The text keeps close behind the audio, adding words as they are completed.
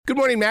Good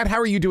morning, Matt. How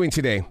are you doing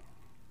today?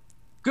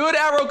 Good,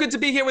 Arrow. Good to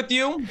be here with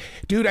you.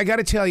 Dude, I got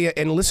to tell you,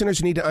 and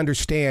listeners need to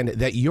understand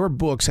that your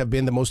books have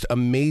been the most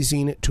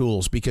amazing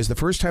tools, because the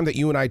first time that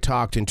you and I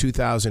talked in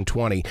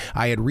 2020,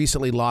 I had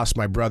recently lost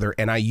my brother,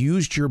 and I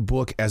used your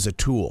book as a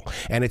tool.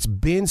 And it's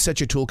been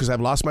such a tool because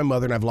I've lost my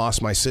mother and I've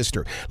lost my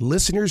sister.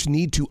 Listeners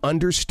need to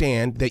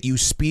understand that you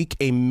speak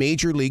a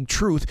major league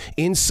truth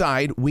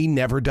inside We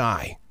Never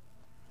Die.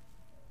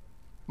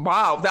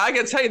 Wow, I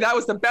got to tell you, that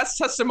was the best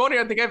testimony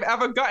I think I've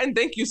ever gotten.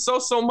 Thank you so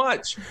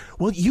much.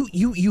 Well,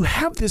 you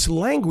have this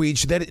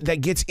language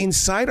that gets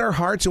inside our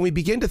hearts, and we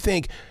begin to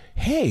think,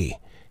 hey,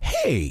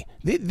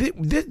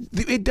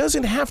 it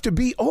doesn't have to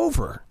be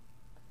over.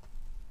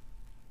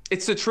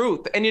 It's the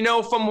truth. And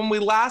from when we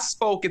last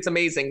spoke, it's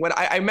amazing. When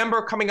I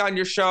remember coming on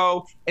your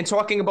show and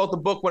talking about the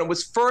book when it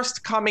was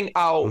first coming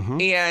out,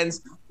 and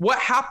what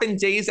happened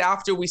days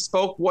after we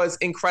spoke was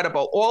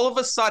incredible. All of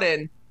a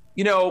sudden,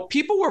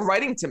 people were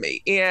writing to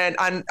me and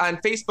on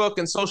Facebook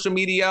and social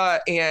media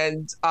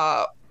and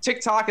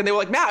TikTok, and they were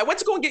like, Matt, I went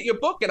to go and get your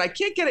book and I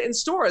can't get it in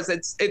stores.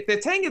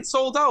 They're saying it's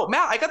sold out.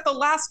 Matt, I got the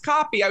last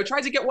copy. I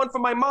tried to get one for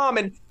my mom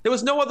and there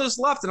was no others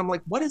left. And I'm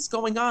like, what is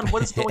going on?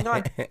 What is going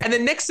on? And the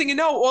next thing you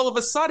know, all of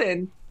a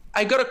sudden,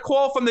 I got a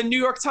call from the New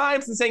York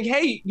Times and saying,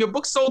 hey, your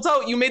book sold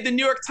out. You made the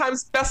New York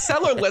Times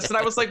bestseller list. And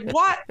I was like,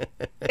 what?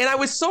 And I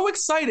was so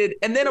excited.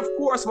 And then, of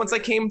course, once I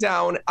came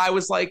down, I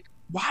was like,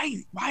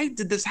 why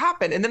did this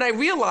happen? And then I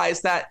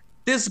realized that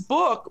this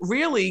book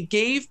really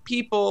gave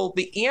people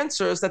the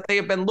answers that they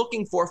have been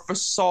looking for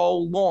so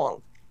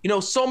long.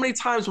 So many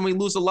times when we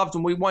lose a loved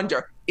one, we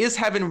wonder, is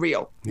heaven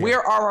real? Yeah.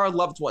 Where are our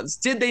loved ones?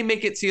 Did they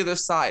make it to the other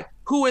side?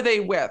 Who are they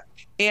with?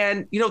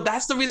 And,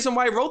 that's the reason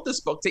why I wrote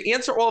this book, to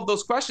answer all of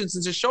those questions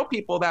and to show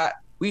people that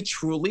we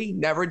truly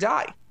never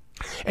die.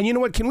 And you know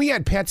what? Can we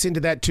add pets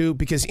into that too?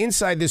 Because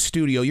inside this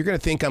studio, you're going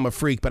to think I'm a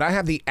freak, but I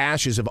have the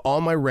ashes of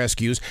all my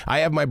rescues. I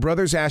have my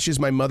brother's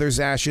ashes, my mother's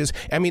ashes.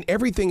 I mean,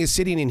 everything is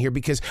sitting in here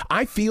because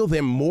I feel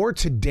them more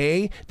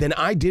today than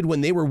I did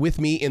when they were with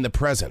me in the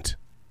present.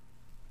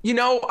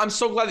 I'm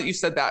so glad that you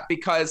said that,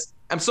 because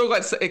I'm so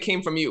glad it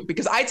came from you,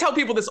 because I tell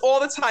people this all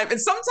the time. And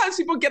sometimes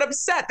people get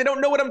upset. They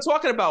don't know what I'm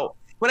talking about.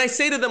 When I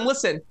say to them,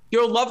 listen,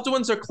 your loved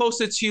ones are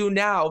closer to you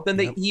now than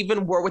they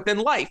even were within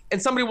life.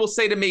 And somebody will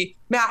say to me,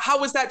 Matt,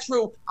 how is that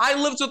true? I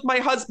lived with my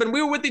husband.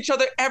 We were with each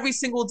other every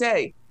single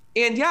day.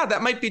 And yeah,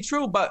 that might be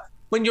true. But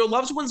when your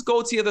loved ones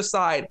go to the other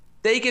side,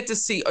 they get to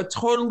see a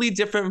totally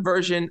different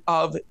version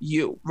of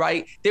you,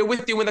 right? They're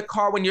with you in the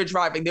car when you're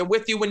driving. They're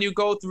with you when you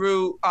go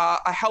through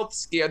a health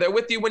scare. They're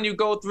with you when you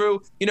go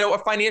through, a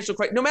financial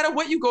crisis. No matter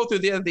what you go through,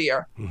 they're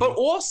there. But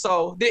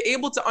also, they're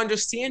able to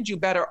understand you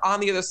better on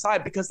the other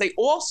side, because they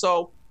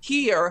also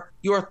hear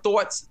your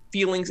thoughts,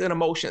 feelings, and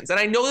emotions. And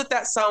I know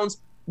that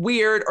sounds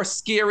weird or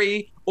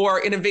scary or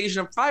an invasion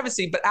of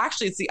privacy, but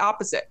actually it's the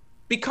opposite.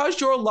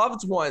 Because your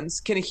loved ones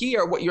can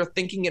hear what you're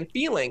thinking and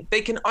feeling, they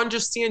can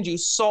understand you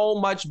so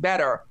much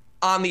better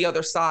on the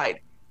other side.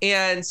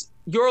 And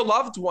your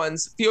loved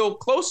ones feel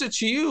closer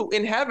to you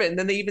in heaven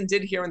than they even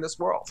did here in this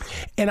world.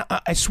 And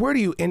I swear to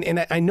you,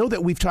 and I know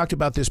that we've talked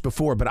about this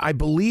before, but I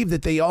believe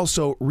that they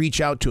also reach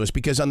out to us,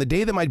 because on the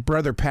day that my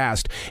brother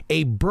passed,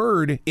 a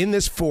bird in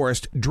this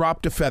forest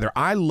dropped a feather.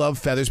 I love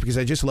feathers because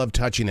I just love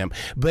touching them.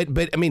 But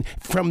I mean,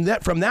 from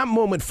that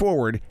moment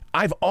forward,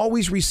 I've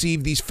always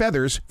received these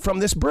feathers from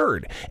this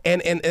bird.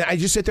 And I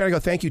just sit there and I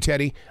go, thank you,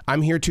 Teddy.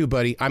 I'm here too,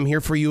 buddy. I'm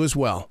here for you as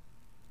well.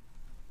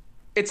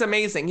 It's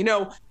amazing.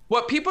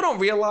 What people don't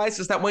realize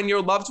is that when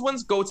your loved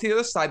ones go to the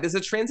other side, there's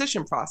a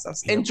transition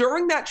process. Yep. And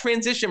during that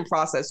transition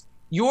process,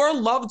 your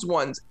loved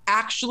ones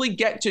actually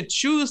get to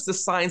choose the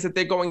signs that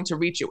they're going to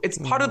reach you. It's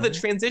part of the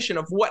transition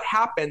of what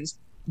happens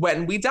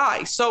when we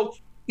die. So,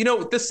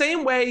 the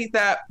same way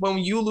that when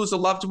you lose a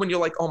loved one,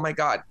 you're like, oh my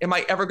God, am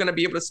I ever going to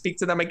be able to speak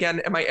to them again?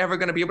 Am I ever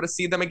going to be able to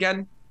see them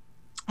again?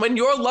 When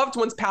your loved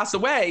ones pass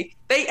away,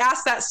 they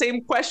ask that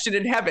same question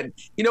in heaven.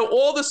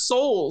 All the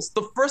souls,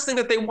 the first thing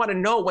that they want to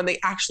know when they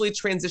actually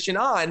transition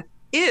on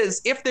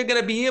is if they're going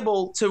to be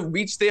able to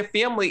reach their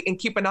family and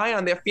keep an eye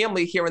on their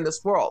family here in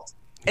this world.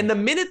 And the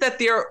minute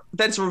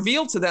that's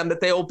revealed to them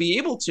that they'll be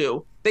able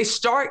to, they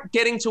start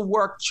getting to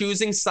work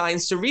choosing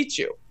signs to reach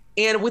you.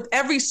 And with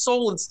every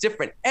soul, it's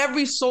different.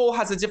 Every soul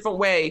has a different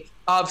way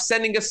of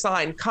sending a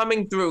sign,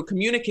 coming through,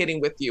 communicating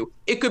with you.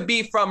 It could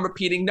be from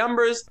repeating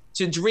numbers,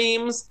 to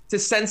dreams, to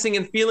sensing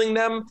and feeling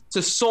them,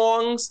 to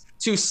songs,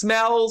 to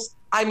smells.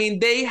 I mean,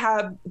 they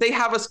have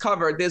us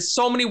covered. There's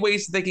so many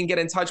ways that they can get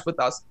in touch with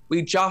us.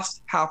 We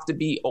just have to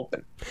be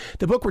open.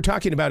 The book we're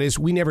talking about is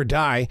We Never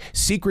Die,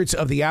 Secrets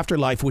of the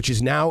Afterlife, which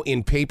is now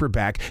in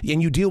paperback.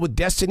 And you deal with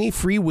destiny,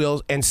 free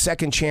will, and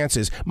second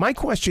chances. My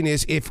question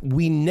is, if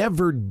we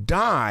never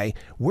die,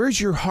 where's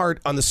your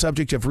heart on the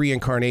subject of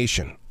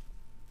reincarnation?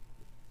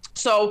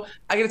 So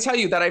I got to tell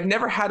you that I've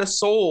never had a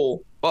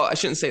soul. Well, I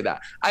shouldn't say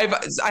that. I've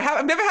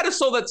never had a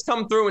soul that's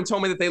come through and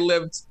told me that they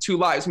lived two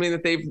lives,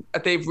 meaning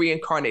that they've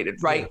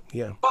reincarnated, right?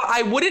 Yeah. But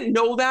I wouldn't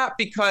know that,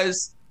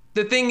 because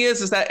the thing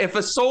is that if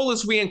a soul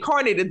is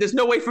reincarnated, there's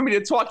no way for me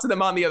to talk to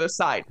them on the other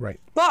side. Right.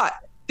 But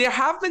there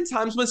have been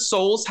times when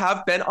souls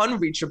have been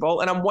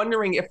unreachable, and I'm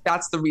wondering if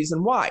that's the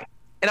reason why.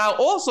 And I'll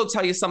also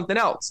tell you something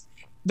else.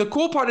 The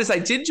cool part is I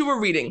did do a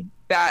reading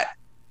that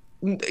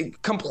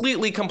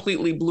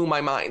completely blew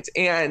my mind.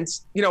 And,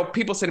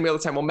 people say to me all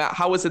the time, well, Matt,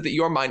 how is it that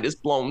your mind is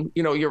blown?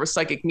 You're a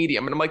psychic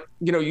medium. And I'm like,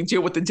 you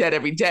deal with the dead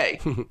every day.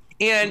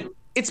 And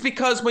it's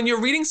because when you're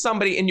reading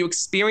somebody and you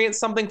experience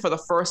something for the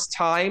first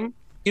time,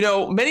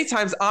 many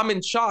times I'm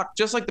in shock,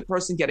 just like the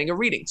person getting a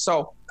reading.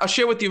 So I'll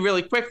share with you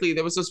really quickly.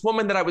 There was this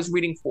woman that I was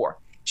reading for.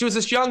 She was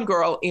this young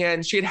girl,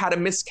 and she had a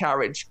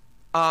miscarriage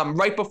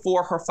right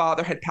before her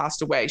father had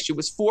passed away. She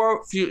was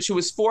 4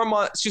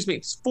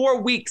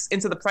 weeks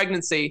into the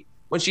pregnancy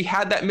when she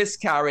had that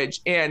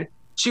miscarriage, and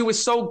she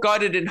was so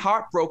gutted and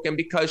heartbroken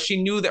because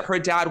she knew that her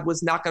dad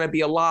was not going to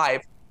be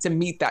alive to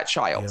meet that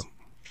child.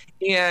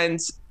 Yeah. And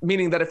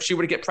meaning that if she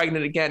were to get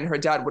pregnant again, her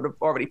dad would have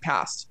already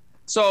passed.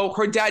 So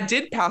her dad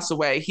did pass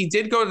away. He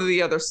did go to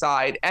the other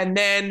side. And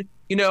then,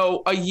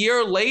 a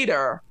year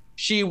later,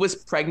 she was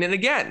pregnant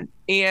again.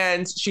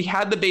 And she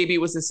had the baby.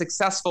 It was a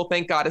successful,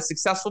 thank God, a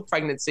successful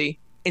pregnancy.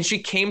 And she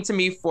came to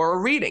me for a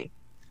reading.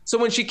 So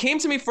when she came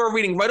to me for a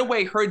reading, right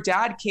away, her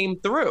dad came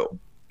through.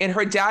 And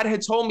her dad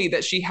had told me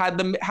that she had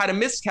a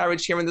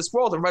miscarriage here in this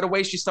world. And right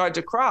away, she started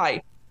to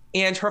cry.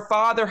 And her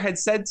father had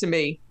said to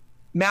me,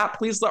 Matt,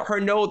 please let her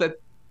know that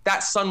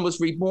that son was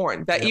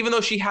reborn, that even though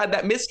she had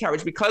that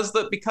miscarriage, because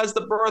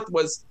the birth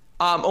was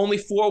only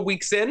 4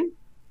 weeks in,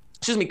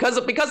 because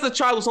the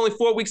child was only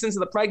 4 weeks into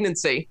the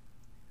pregnancy,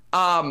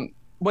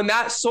 when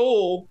that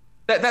soul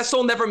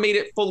never made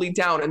it fully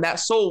down, and that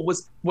soul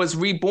was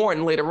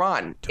reborn later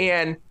on.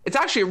 And it's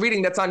actually a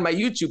reading that's on my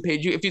YouTube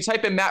page. If you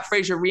type in Matt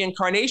Fraser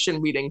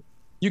reincarnation reading,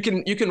 you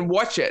can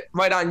watch it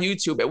right on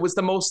YouTube. It was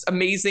the most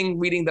amazing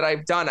reading that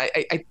I've done.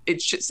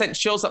 It sent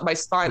chills up my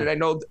spine, and I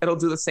know it'll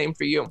do the same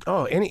for you.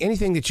 Oh,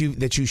 anything that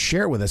you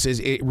share with us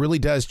it really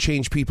does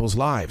change people's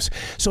lives.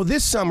 So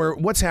this summer,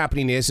 what's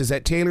happening is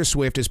that Taylor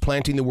Swift is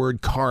planting the word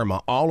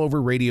karma all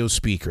over radio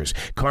speakers.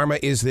 Karma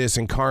is this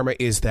and karma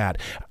is that.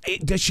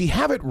 Does she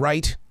have it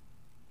right?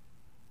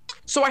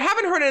 So I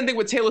haven't heard anything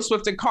with Taylor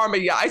Swift and karma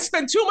yet. I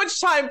spend too much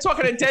time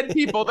talking to dead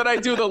people than I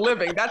do the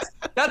living.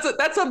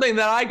 That's something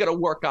that I got to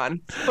work on.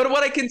 But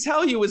what I can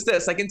tell you is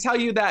this. I can tell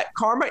you that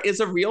karma is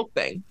a real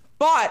thing.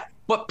 But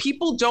what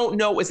people don't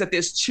know is that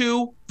there's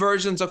two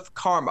versions of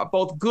karma,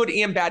 both good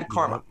and bad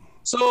karma. Yeah.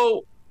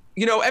 So,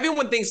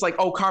 everyone thinks like,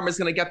 oh, karma's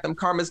going to get them.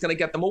 Karma's going to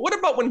get them. Well, what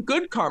about when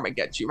good karma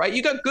gets you, right?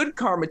 You got good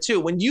karma too.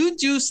 When you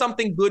do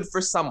something good for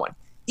someone,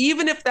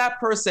 even if that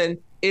person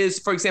is,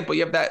 for example,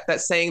 you have that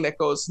saying that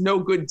goes, no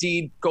good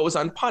deed goes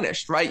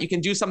unpunished, right? You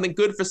can do something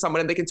good for someone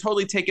and they can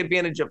totally take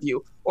advantage of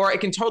you, or it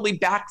can totally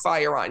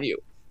backfire on you.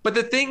 But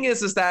the thing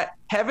is that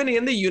heaven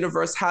and the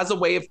universe has a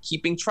way of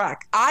keeping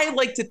track. I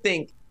like to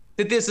think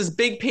that there's this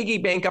big piggy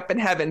bank up in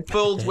heaven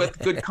filled with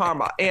good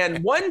karma.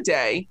 And one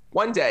day,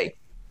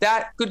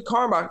 that good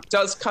karma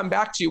does come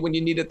back to you when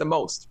you need it the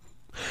most.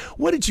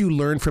 What did you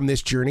learn from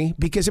this journey?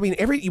 Because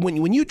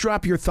when you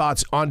drop your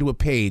thoughts onto a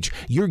page,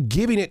 you're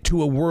giving it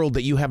to a world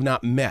that you have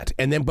not met.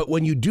 But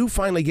when you do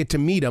finally get to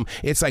meet them,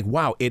 it's like,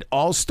 wow, it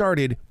all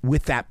started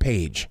with that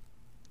page.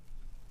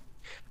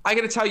 I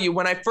got to tell you,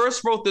 when I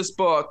first wrote this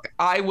book,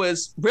 I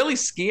was really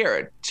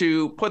scared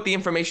to put the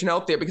information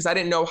out there because I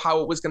didn't know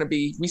how it was going to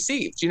be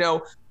received.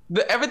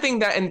 Everything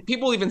that, and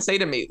people even say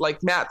to me,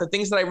 like, Matt, the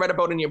things that I read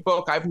about in your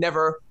book, I've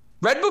never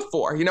read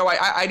before.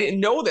 I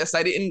didn't know this.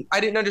 I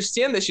didn't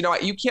understand this.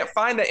 You can't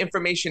find that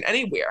information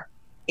anywhere.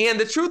 And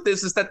the truth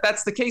is that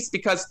that's the case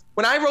because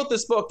when I wrote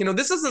this book,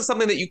 this isn't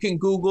something that you can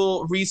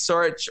Google,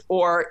 research,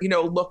 or,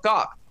 look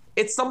up.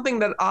 It's something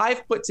that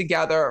I've put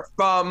together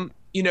from,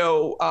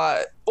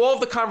 all of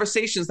the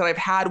conversations that I've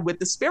had with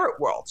the spirit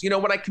world.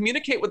 When I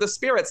communicate with the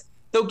spirits,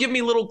 they'll give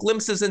me little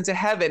glimpses into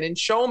heaven and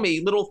show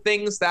me little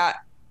things that,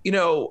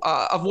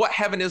 of what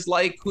heaven is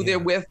like, who they're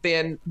with,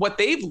 and what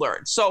they've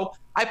learned. So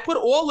I put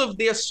all of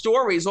their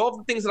stories, all of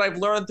the things that I've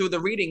learned through the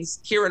readings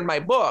here in my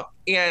book.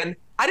 And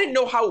I didn't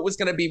know how it was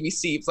going to be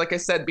received, like I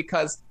said,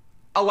 because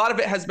a lot of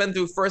it has been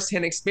through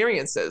firsthand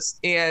experiences.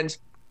 And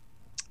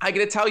I got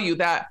to tell you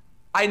that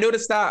I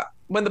noticed that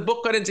when the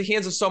book got into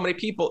hands of so many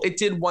people, it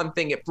did one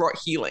thing. It brought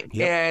healing.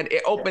 Yep. And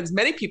it opens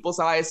many people's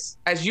eyes,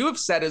 as you have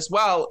said as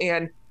well.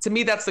 And to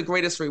me, that's the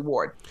greatest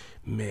reward.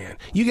 Man,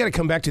 you got to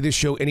come back to this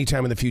show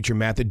anytime in the future,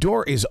 Matt. The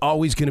door is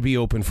always going to be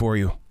open for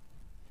you.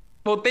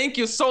 Well, thank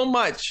you so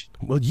much.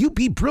 Well, you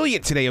be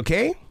brilliant today,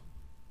 okay?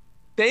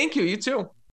 Thank you. You too.